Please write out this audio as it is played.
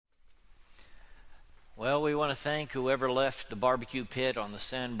Well, we want to thank whoever left the barbecue pit on the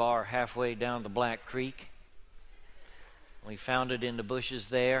sandbar halfway down the Black Creek. We found it in the bushes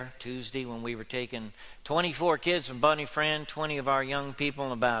there Tuesday when we were taking 24 kids from Bunny Friend, 20 of our young people,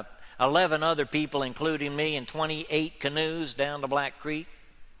 and about 11 other people, including me, and 28 canoes down the Black Creek.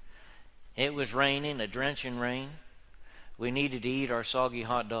 It was raining, a drenching rain. We needed to eat our soggy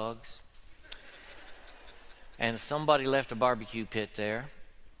hot dogs. And somebody left a barbecue pit there.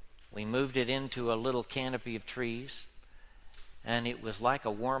 We moved it into a little canopy of trees, and it was like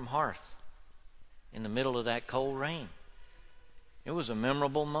a warm hearth in the middle of that cold rain. It was a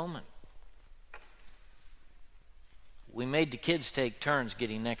memorable moment. We made the kids take turns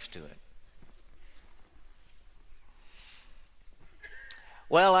getting next to it.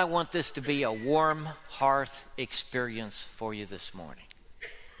 Well, I want this to be a warm hearth experience for you this morning.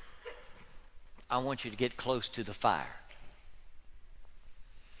 I want you to get close to the fire,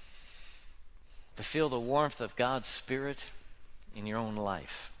 to feel the warmth of God's Spirit in your own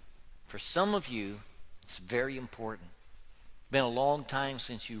life. For some of you, it's very important. It's been a long time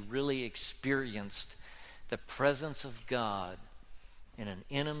since you really experienced the presence of God in an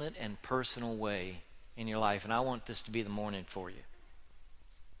intimate and personal way in your life, and I want this to be the morning for you.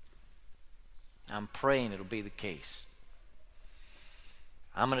 I'm praying it'll be the case.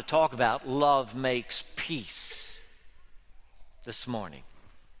 I'm going to talk about love makes peace this morning.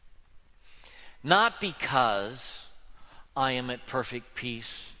 Not because I am at perfect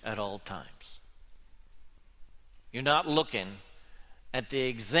peace at all times. You're not looking at the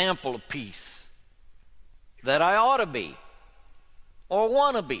example of peace that I ought to be or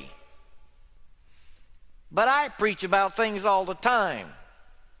want to be. But I preach about things all the time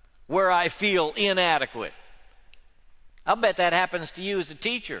where I feel inadequate. I'll bet that happens to you as a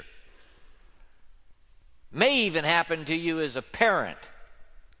teacher. May even happen to you as a parent,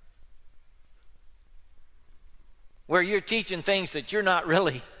 where you're teaching things that you're not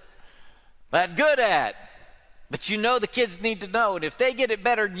really that good at. But you know the kids need to know, and if they get it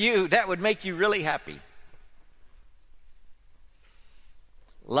better than you, that would make you really happy.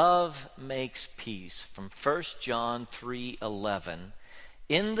 Love makes peace, from 1 John 3:11,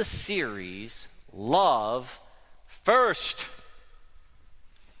 in the series, Love First.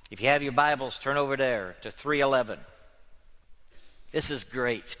 If you have your Bibles, turn over there to 3:11. This is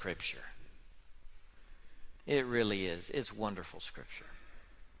great scripture. It really is. It's wonderful scripture.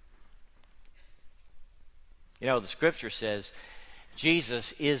 You know, the scripture says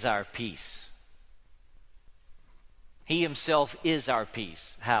Jesus is our peace. He himself is our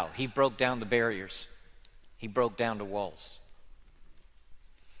peace. How? He broke down the barriers. He broke down the walls.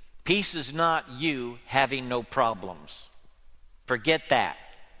 Peace is not you having no problems. Forget that.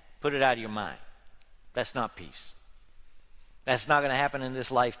 Put it out of your mind. That's not peace. That's not going to happen in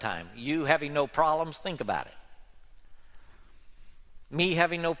this lifetime. You having no problems, think about it. Me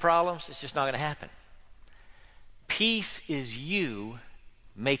having no problems, it's just not going to happen. Peace is you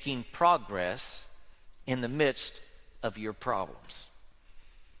making progress in the midst of your problems.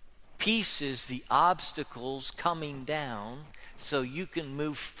 Peace is the obstacles coming down so you can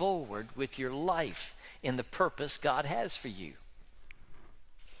move forward with your life in the purpose God has for you.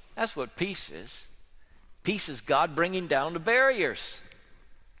 That's what peace is. Peace is God bringing down the barriers.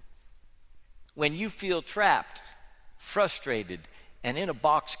 When you feel trapped, frustrated, and in a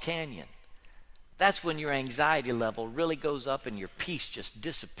box canyon, that's when your anxiety level really goes up and your peace just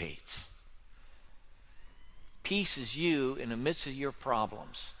dissipates. Peace is you in the midst of your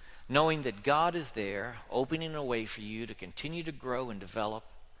problems, knowing that God is there, opening a way for you to continue to grow and develop,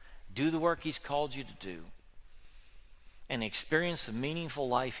 do the work He's called you to do, and experience the meaningful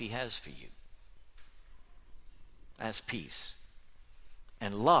life He has for you. That's peace.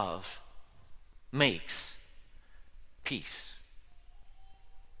 And love makes peace.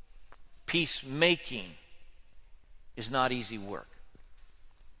 Peacemaking is not easy work.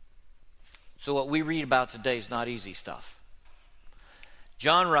 So what we read about today is not easy stuff.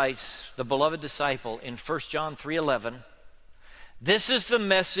 John writes, the beloved disciple, in 1 John 3:11, this is the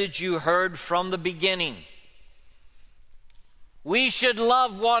message you heard from the beginning. We should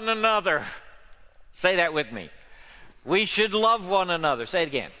love one another. Say that with me. We should love one another. Say it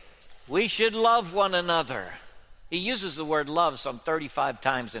again. We should love one another. He uses the word love some 35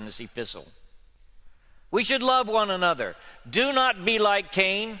 times in this epistle. We should love one another. Do not be like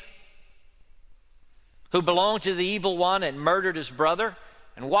Cain, who belonged to the evil one and murdered his brother.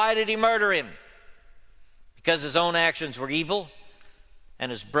 And why did he murder him? Because his own actions were evil and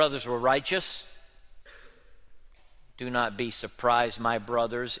his brothers were righteous. Do not be surprised, my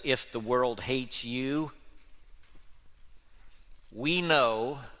brothers, if the world hates you. We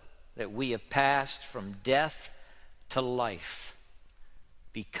know that we have passed from death to life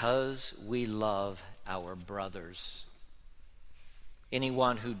because we love our brothers.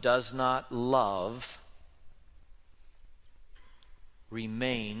 Anyone who does not love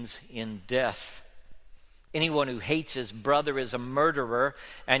remains in death. Anyone who hates his brother is a murderer,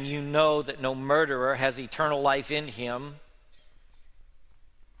 and you know that no murderer has eternal life in him.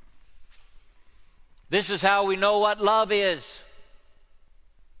 This is how we know what love is.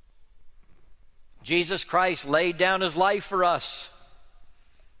 Jesus Christ laid down his life for us.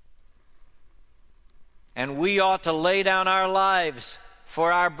 And we ought to lay down our lives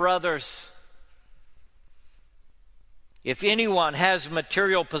for our brothers. If anyone has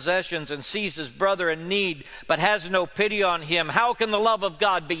material possessions and sees his brother in need but has no pity on him, how can the love of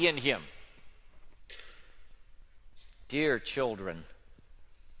God be in him? Dear children,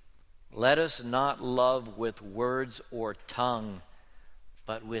 let us not love with words or tongue,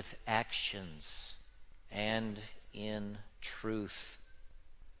 but with actions and in truth.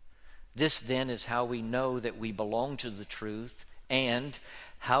 This then is how we know that we belong to the truth, and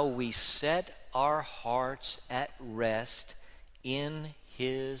how we set our hearts at rest in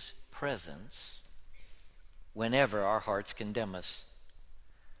his presence whenever our hearts condemn us.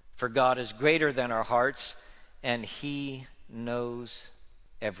 For God is greater than our hearts, and he knows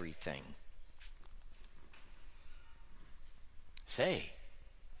everything. Say,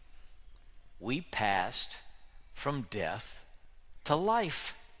 we passed from death to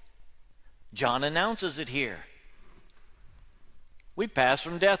life. John announces it here. We pass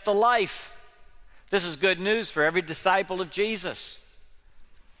from death to life. This is good news for every disciple of Jesus.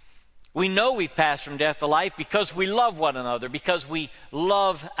 We know we've passed from death to life because we love one another, because we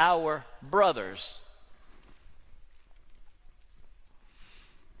love our brothers.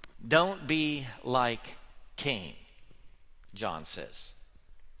 Don't be like Cain, John says.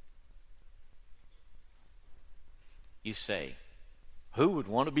 You say, who would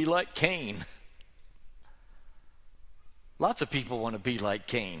want to be like Cain? Lots of people want to be like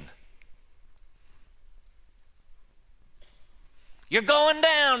Cain. You're going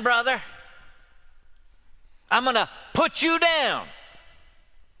down, brother. I'm going to put you down.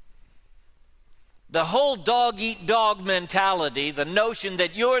 The whole dog-eat-dog mentality, the notion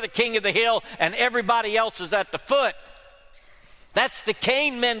that you're the king of the hill and everybody else is at the foot, that's the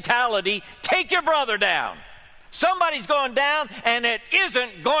Cain mentality. Take your brother down. Somebody's going down, and it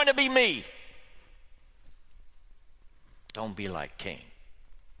isn't going to be me. Don't be like Cain.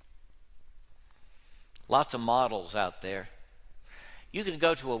 Lots of models out there. You can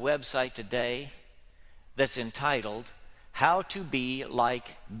go to a website today that's entitled, How to Be Like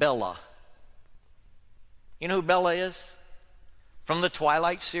Bella. You know who Bella is? From the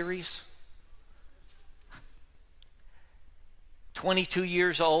Twilight series. 22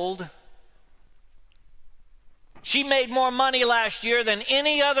 years old. She made more money last year than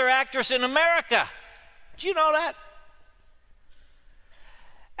any other actress in America. Did you know that?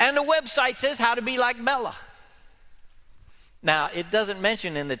 And the website says how to be like Bella. Now, it doesn't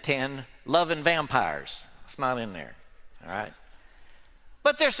mention in the 10 loving vampires. It's not in there, all right?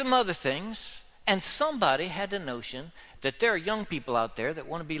 But there's some other things, and somebody had the notion that there are young people out there that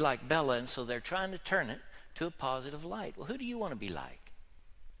want to be like Bella, and so they're trying to turn it to a positive light. Well, who do you want to be like?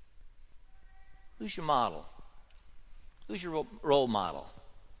 Who's your model? Who's your role model?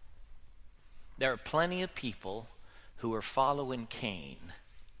 There are plenty of people who are following Cain.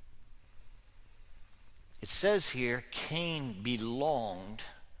 It says here, Cain belonged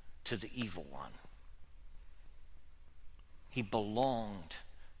to the evil one. He belonged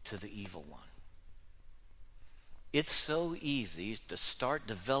to the evil one. It's so easy to start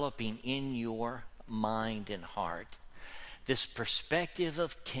developing in your mind and heart this perspective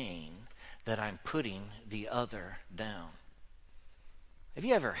of Cain that I'm putting the other down. Have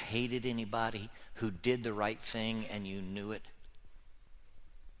you ever hated anybody who did the right thing and you knew it?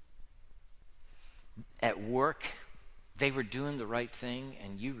 At work, they were doing the right thing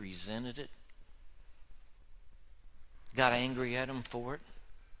and you resented it? Got angry at them for it?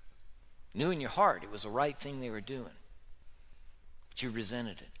 Knew in your heart it was the right thing they were doing, but you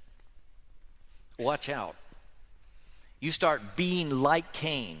resented it. Watch out. You start being like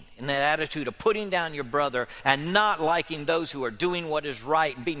Cain in that attitude of putting down your brother and not liking those who are doing what is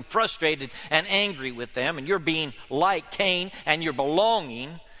right and being frustrated and angry with them, and you're being like Cain and you're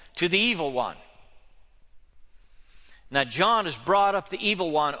belonging to the evil one. Now, John has brought up the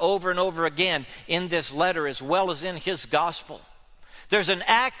evil one over and over again in this letter as well as in his gospel. There's an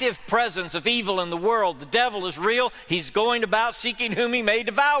active presence of evil in the world. The devil is real. He's going about seeking whom he may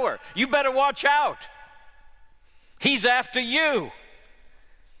devour. You better watch out. He's after you.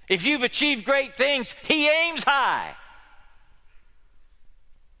 If you've achieved great things, he aims high.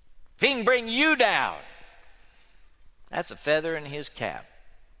 If he can bring you down, that's a feather in his cap.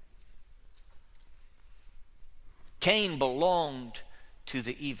 Cain belonged to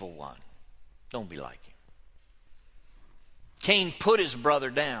the evil one. Don't be like him. Cain put his brother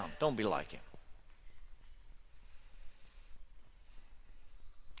down. Don't be like him.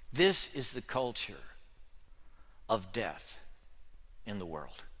 This is the culture of death in the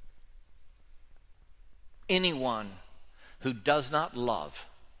world. Anyone who does not love.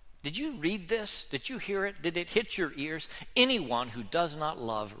 Did you read this? Did you hear it? Did it hit your ears? Anyone who does not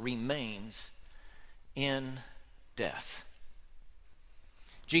love remains in death.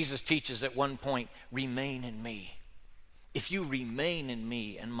 Jesus teaches at one point, remain in me. If you remain in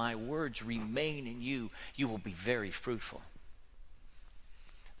me and my words remain in you, you will be very fruitful.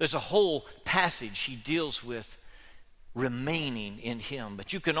 There's a whole passage he deals with remaining in him,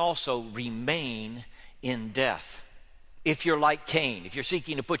 but you can also remain in death. If you're like Cain, if you're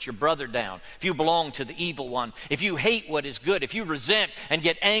seeking to put your brother down, if you belong to the evil one, if you hate what is good, if you resent and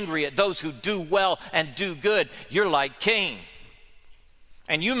get angry at those who do well and do good, you're like Cain.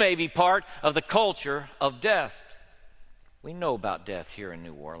 And you may be part of the culture of death. We know about death here in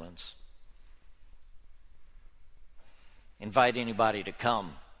New Orleans. Invite anybody to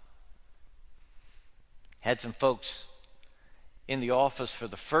come. Had some folks in the office for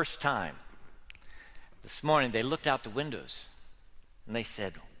the first time this morning. They looked out the windows and they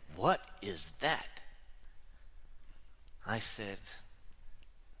said, "What is that?" I said,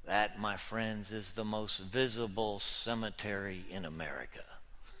 "That, my friends, is the most visible cemetery in America.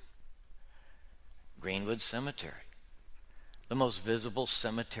 Greenwood Cemetery. The most visible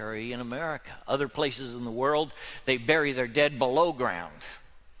cemetery in America. Other places in the world, they bury their dead below ground.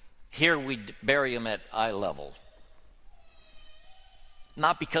 Here we bury them at eye level.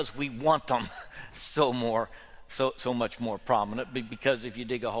 Not because we want them so much more prominent, but because if you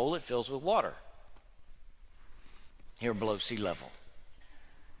dig a hole, it fills with water. Here below sea level.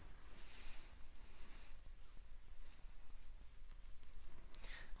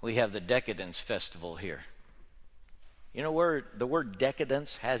 We have the Decadence Festival here. You know where the word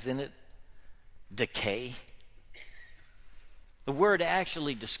decadence has in it decay? The word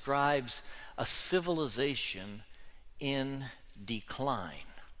actually describes a civilization in decline,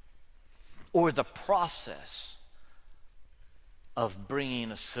 or the process of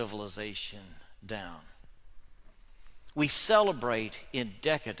bringing a civilization down. We celebrate in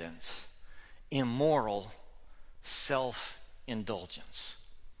decadence immoral self-indulgence.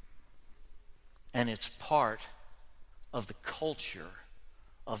 And it's part of the culture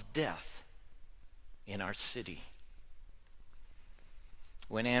of death in our city.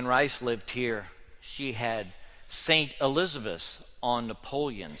 When Anne Rice lived here, she had St. Elizabeth's on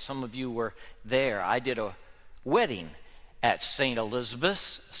Napoleon. Some of you were there. I did a wedding at St.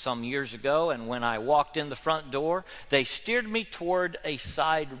 Elizabeth's some years ago, and when I walked in the front door, they steered me toward a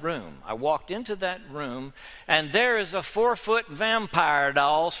side room. I walked into that room, and there is a 4-foot vampire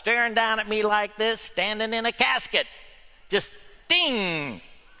doll staring down at me like this, standing in a casket. Just ding!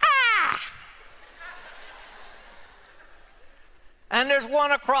 Ah! And there's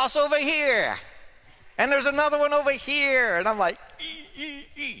one across over here. And there's another one over here. And I'm like,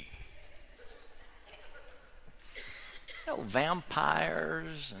 ee. You know,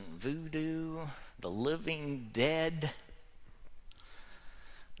 vampires and voodoo, the living dead,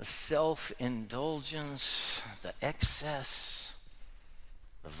 the self-indulgence, the excess,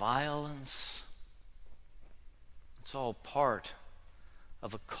 the violence. It's all part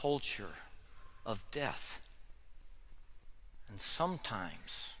of a culture of death. And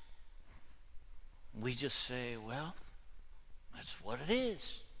sometimes we just say, well, that's what it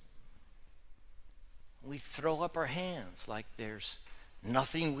is. We throw up our hands like there's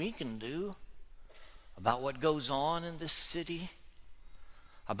nothing we can do about what goes on in this city,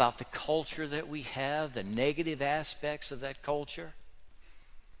 about the culture that we have, the negative aspects of that culture.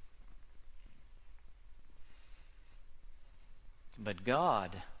 But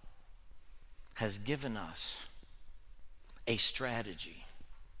God has given us a strategy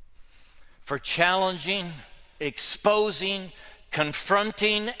for challenging, exposing,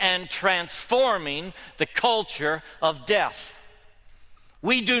 confronting, and transforming the culture of death.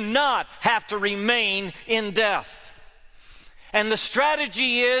 We do not have to remain in death. And the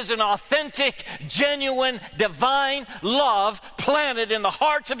strategy is an authentic, genuine, divine love planted in the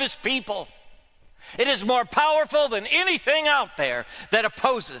hearts of His people. It is more powerful than anything out there that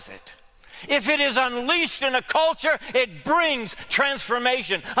opposes it. If it is unleashed in a culture, it brings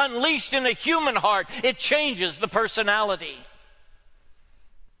transformation. Unleashed in a human heart, it changes the personality.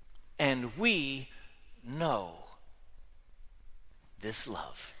 and we know this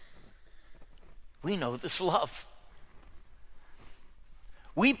love. We know this love.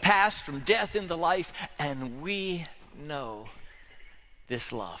 We pass from death into life, and we know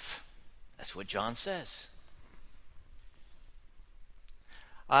this love. That's what John says.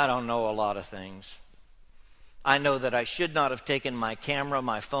 I don't know a lot of things. I know that I should not have taken my camera,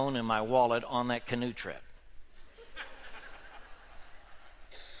 my phone, and my wallet on that canoe trip.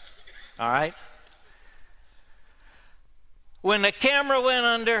 All right? When the camera went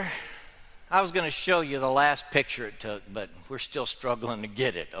under, I was going to show you the last picture it took, but we're still struggling to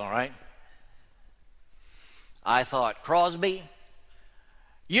get it, all right? I thought, Crosby,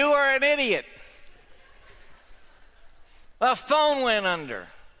 you are an idiot. The phone went under.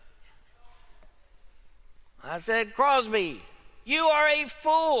 I said, Crosby, you are a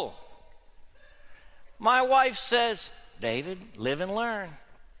fool. My wife says, David, live and learn.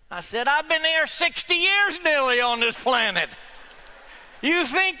 I said, I've been here 60 years nearly on this planet. You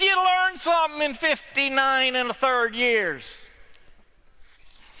think you learned something in 59 and a third years?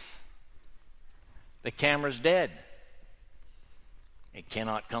 The camera's dead. It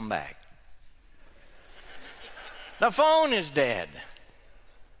cannot come back. The phone is dead.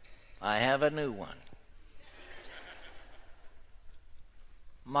 I have a new one.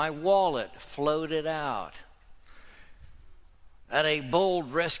 My wallet floated out at a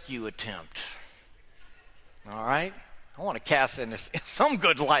bold rescue attempt. All right? I want to cast in some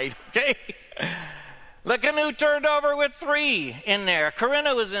good light, okay? The canoe turned over with 3 in there.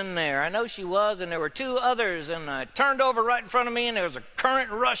 Corinna was in there. I know she was, and there were 2 others, and I turned over right in front of me, and there was a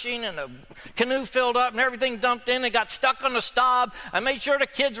current rushing, and the canoe filled up, and everything dumped in and got stuck on the stop. I made sure the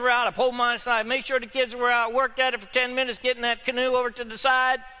kids were out. I pulled mine aside, made sure the kids were out, worked at it for 10 minutes, getting that canoe over to the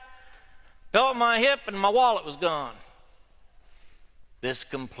side, felt my hip, and my wallet was gone. This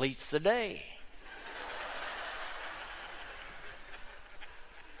completes the day.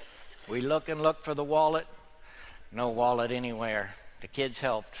 We look and look for the wallet. No wallet anywhere. The kids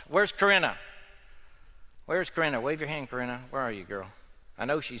helped. Where's Corinna? Where's Corinna? Wave your hand, Corinna. Where are you, girl? I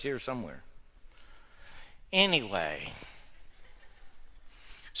know she's here somewhere. Anyway,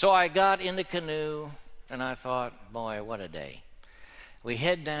 so I got in the canoe, and I thought, boy, what a day. We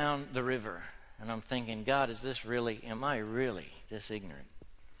head down the river, and I'm thinking, God, am I really this ignorant?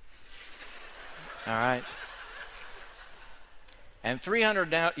 All right. And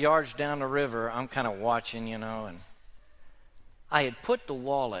 300 yards down the river, I'm kind of watching, and I had put the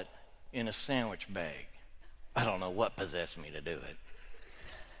wallet in a sandwich bag. I don't know what possessed me to do it.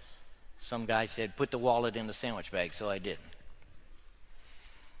 Some guy said, put the wallet in the sandwich bag, so I didn't.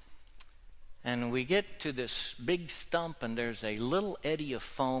 And we get to this big stump, and there's a little eddy of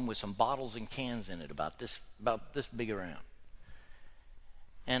foam with some bottles and cans in it, about this big around.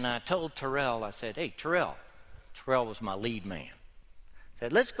 And I told Terrell, I said, hey, Terrell was my lead man.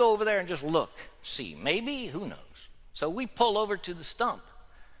 Said, let's go over there and just look, see, maybe, who knows. So we pull over to the stump,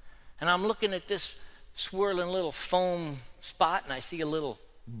 and I'm looking at this swirling little foam spot, and I see a little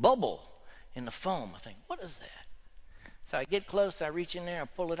bubble in the foam. I think, what is that? So I get close, I reach in there, I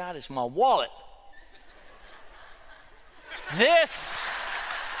pull it out, it's my wallet. This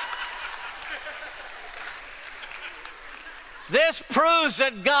proves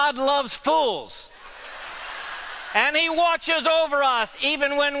that God loves fools. And he watches over us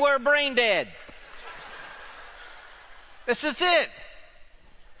even when we're brain dead. This is it.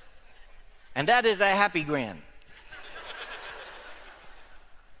 And that is a happy grin.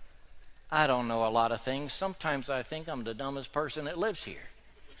 I don't know a lot of things. Sometimes I think I'm the dumbest person that lives here.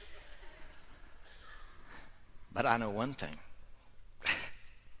 But I know one thing.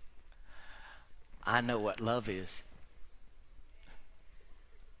 I know what love is.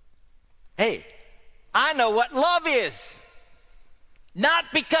 Hey, I know what love is. Not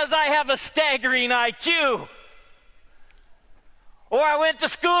because I have a staggering IQ or I went to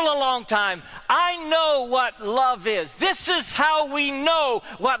school a long time. I know what love is. This is how we know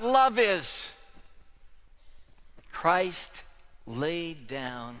what love is. Christ laid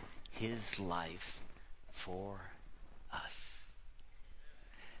down his life for us.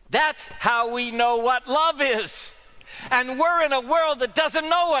 That's how we know what love is. And we're in a world that doesn't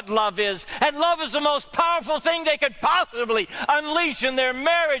know what love is. And love is the most powerful thing they could possibly unleash in their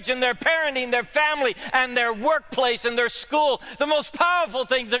marriage, in their parenting, their family, and their workplace, and their school. The most powerful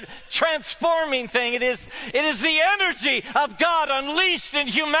thing, the transforming thing. It is the energy of God unleashed in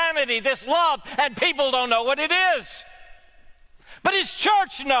humanity, this love, and people don't know what it is. But his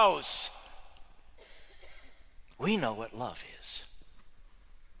church knows. We know what love is.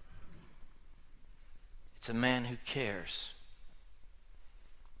 It's a man who cares.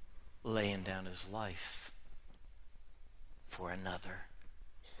 laying down his life for another.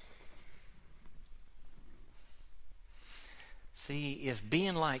 See, if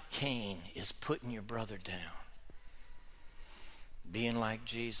being like Cain is putting your brother down, being like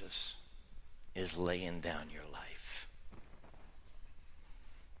Jesus is laying down your life.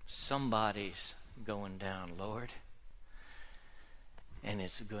 Somebody's going down, Lord, and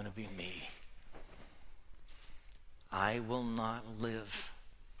it's going to be me. I will not live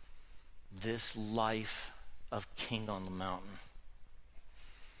this life of king on the mountain.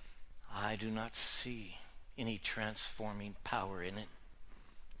 I do not see any transforming power in it.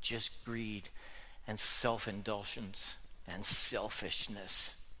 Just greed and self-indulgence and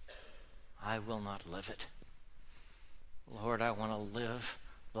selfishness. I will not live it. Lord, I want to live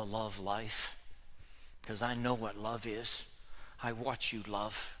the love life because I know what love is. I watch you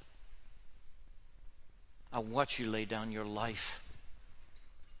love. I watch you lay down your life.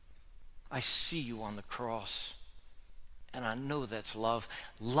 I see you on the cross, and I know that's love.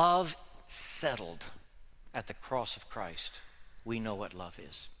 Love settled at the cross of Christ. We know what love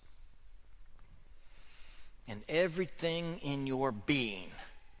is. And everything in your being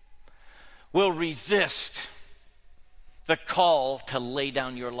will resist the call to lay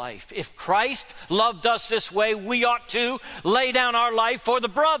down your life. If Christ loved us this way, we ought to lay down our life for the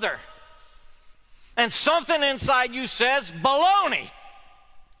brother. And something inside you says, baloney.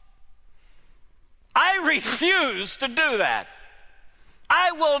 I refuse to do that.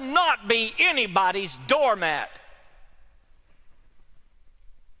 I will not be anybody's doormat.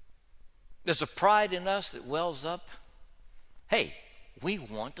 There's a pride in us that wells up. Hey, we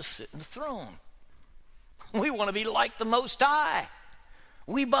want to sit in the throne. We want to be like the Most High.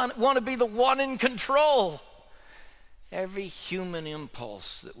 We want to be the one in control. Every human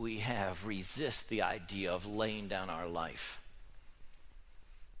impulse that we have resists the idea of laying down our life.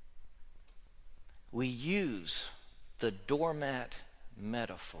 We use the doormat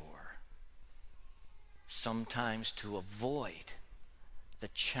metaphor sometimes to avoid the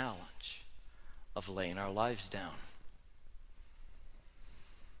challenge of laying our lives down.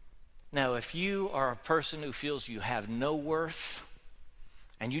 Now, if you are a person who feels you have no worth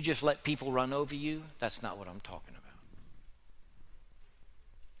and you just let people run over you, that's not what I'm talking about.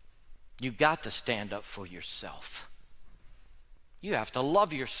 You got to stand up for yourself. You have to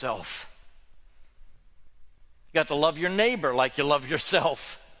love yourself. You got to love your neighbor like you love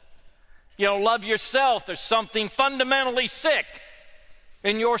yourself. You don't love yourself, there's something fundamentally sick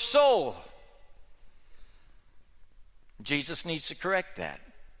in your soul. Jesus needs to correct that.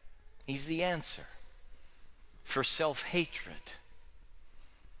 He's the answer for self-hatred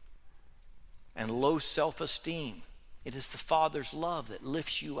and low self-esteem. It is the Father's love that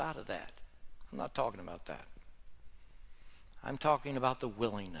lifts you out of that. I'm not talking about that. I'm talking about the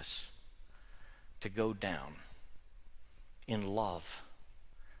willingness to go down in love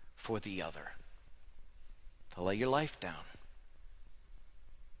for the other, to lay your life down.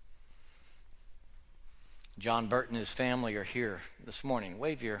 John Burton and his family are here this morning.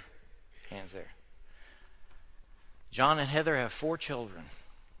 Wave your hands there. John and Heather have 4 children.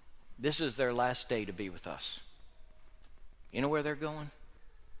 This is their last day to be with us. You know where they're going?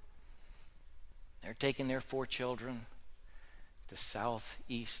 They're taking their 4 children to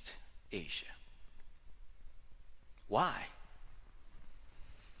Southeast Asia. Why?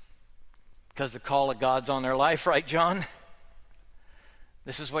 Because the call of God's on their life, right, John?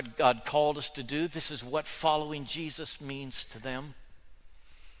 This is what God called us to do. This is what following Jesus means to them.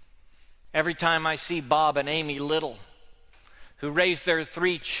 Every time I see Bob and Amy Little, who raised their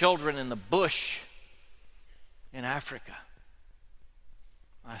 3 children in the bush in Africa,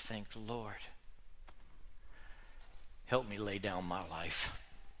 I think, Lord, help me lay down my life.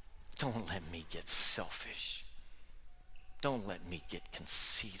 Don't let me get selfish. Don't let me get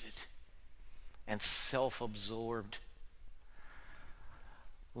conceited and self-absorbed.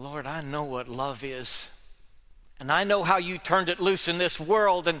 Lord, I know what love is. And I know how you turned it loose in this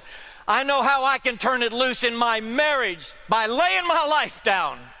world. And I know how I can turn it loose in my marriage by laying my life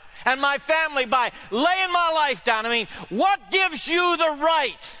down. And my family by laying my life down. I mean, what gives you the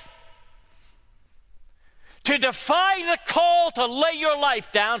right to defy the call to lay your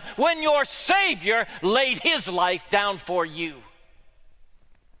life down when your Savior laid his life down for you?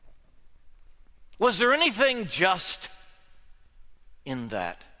 Was there anything just in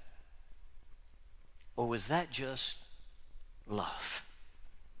that? Or was that just love?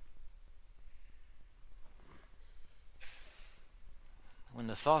 When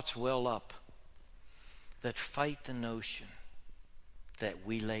the thoughts well up that fight the notion that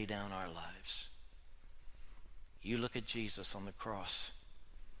we lay down our lives, you look at Jesus on the cross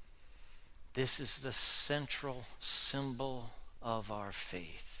This is the central symbol of our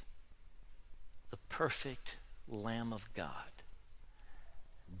faith. The perfect Lamb of God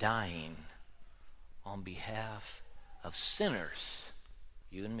dying on behalf of sinners,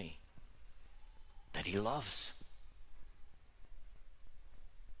 you and me, that he loves.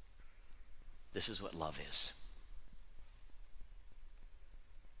 This is what love is.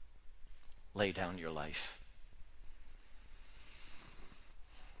 Lay down your life.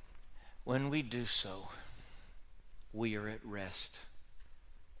 When we do so, we are at rest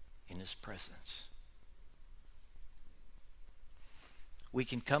in his presence. We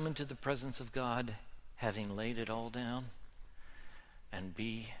can come into the presence of God having laid it all down and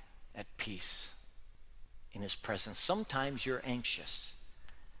be at peace in his presence. Sometimes you're anxious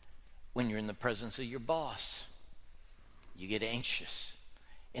when you're in the presence of your boss. You get anxious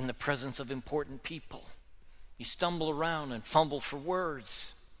in the presence of important people. You stumble around and fumble for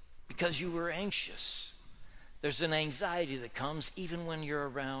words because you were anxious. There's an anxiety that comes even when you're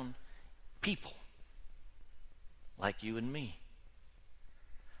around people like you and me.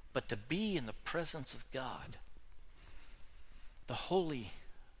 But to be in the presence of God, the Holy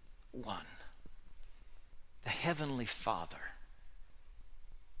One, the Heavenly Father,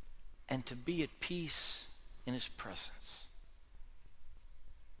 and to be at peace in his presence,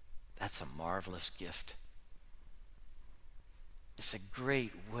 that's a marvelous gift. It's a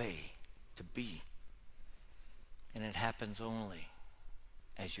great way to be. And it happens only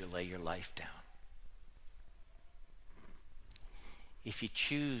as you lay your life down. If you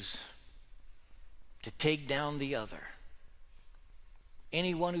choose to take down the other,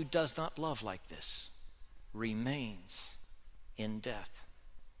 anyone who does not love like this remains in death.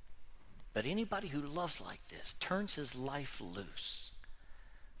 But anybody who loves like this turns his life loose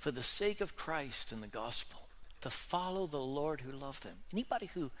for the sake of Christ and the gospel, to follow the Lord who loved them. Anybody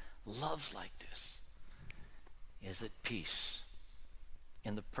who loves like this is at peace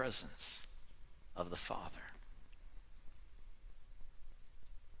in the presence of the Father.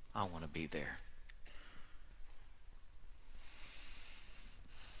 I want to be there.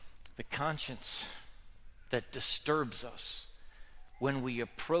 The conscience that disturbs us when we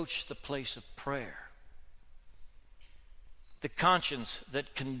approach the place of prayer, the conscience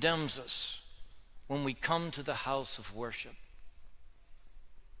that condemns us when we come to the house of worship,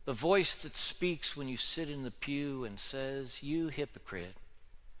 the voice that speaks when you sit in the pew and says, "You hypocrite,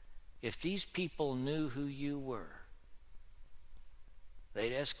 if these people knew who you were,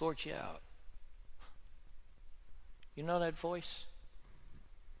 they'd escort you out." You know that voice?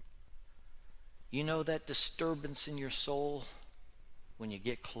 You know that disturbance in your soul when you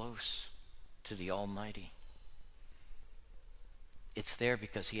get close to the Almighty? It's there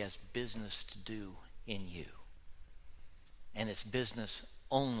because he has business to do in you. And it's business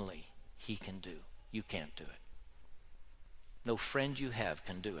only he can do. You can't do it. No friend you have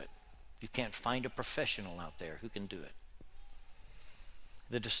can do it. You can't find a professional out there who can do it.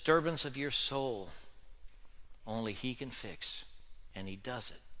 The disturbance of your soul, only he can fix, and he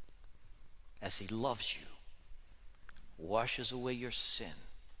does it as he loves you, washes away your sin,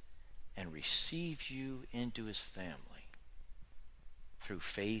 and receives you into his family through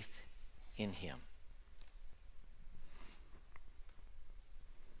faith in him.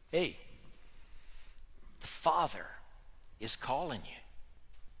 Hey, the Father is calling you.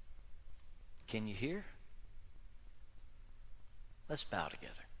 Can you hear? Let's bow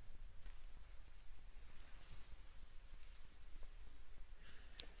together.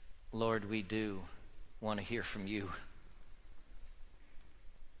 Lord, we do want to hear from you.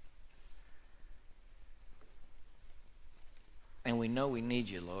 And we know we need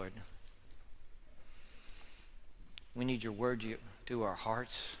you, Lord. We need your word to our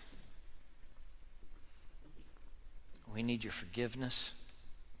hearts. We need your forgiveness.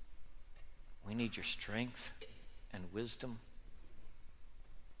 We need your strength and wisdom.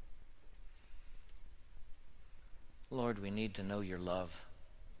 Lord, we need to know your love.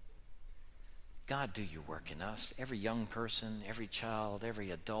 God, do your work in us. Every young person, every child,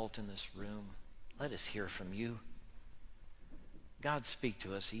 every adult in this room, let us hear from you. God, speak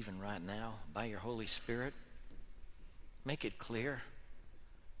to us even right now by your Holy Spirit. Make it clear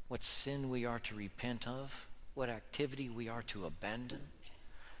what sin we are to repent of, what activity we are to abandon,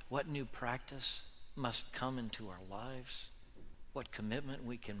 what new practice must come into our lives, what commitment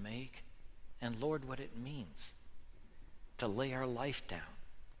we can make, and Lord, what it means to lay our life down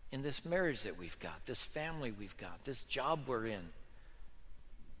in this marriage that we've got, this family we've got, this job we're in.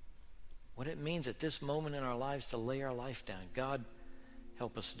 What it means at this moment in our lives to lay our life down. God,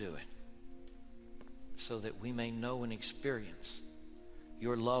 help us do it so that we may know and experience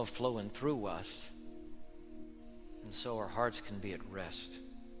your love flowing through us, and so our hearts can be at rest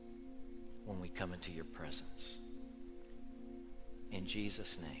when we come into your presence. In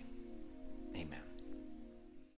Jesus' name, amen.